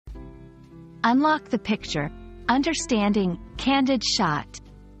Unlock the picture. Understanding Candid Shot.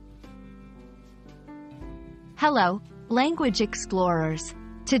 Hello, language explorers.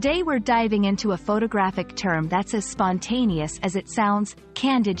 Today we're diving into a photographic term that's as spontaneous as it sounds,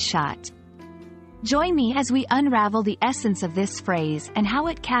 candid shot. Join me as we unravel the essence of this phrase and how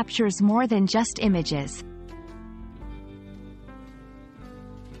it captures more than just images.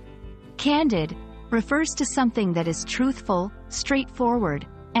 Candid refers to something that is truthful, straightforward,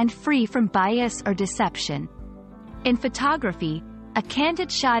 and free from bias or deception. In photography, a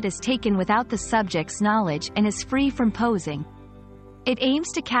candid shot is taken without the subject's knowledge and is free from posing. It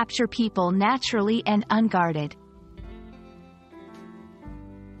aims to capture people naturally and unguarded.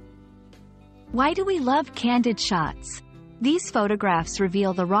 Why do we love candid shots? These photographs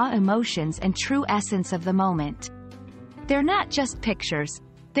reveal the raw emotions and true essence of the moment. They're not just pictures,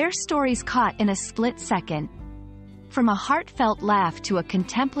 they're stories caught in a split second. From a heartfelt laugh to a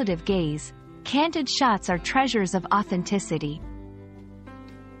contemplative gaze, candid shots are treasures of authenticity.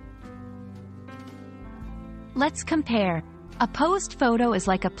 Let's compare. A posed photo is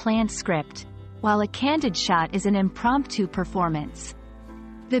like a planned script, while a candid shot is an impromptu performance.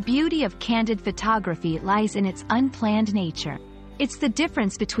 The beauty of candid photography lies in its unplanned nature. It's the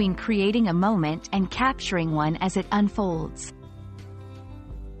difference between creating a moment and capturing one as it unfolds.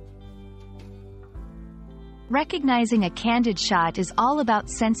 Recognizing a candid shot is all about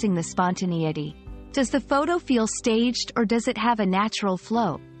sensing the spontaneity. Does the photo feel staged or does it have a natural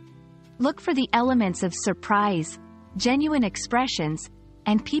flow? Look for the elements of surprise, genuine expressions,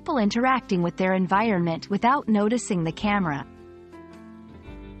 and people interacting with their environment without noticing the camera.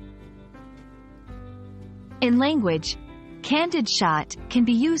 In language, candid shot can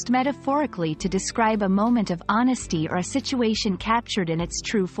be used metaphorically to describe a moment of honesty or a situation captured in its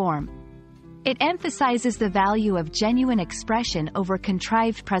true form. It emphasizes the value of genuine expression over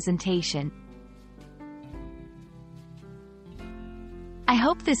contrived presentation. I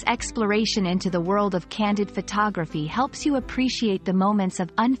hope this exploration into the world of candid photography helps you appreciate the moments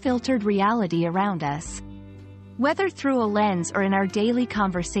of unfiltered reality around us. Whether through a lens or in our daily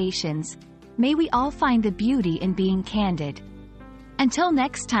conversations, may we all find the beauty in being candid. Until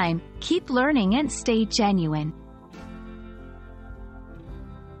next time, keep learning and stay genuine.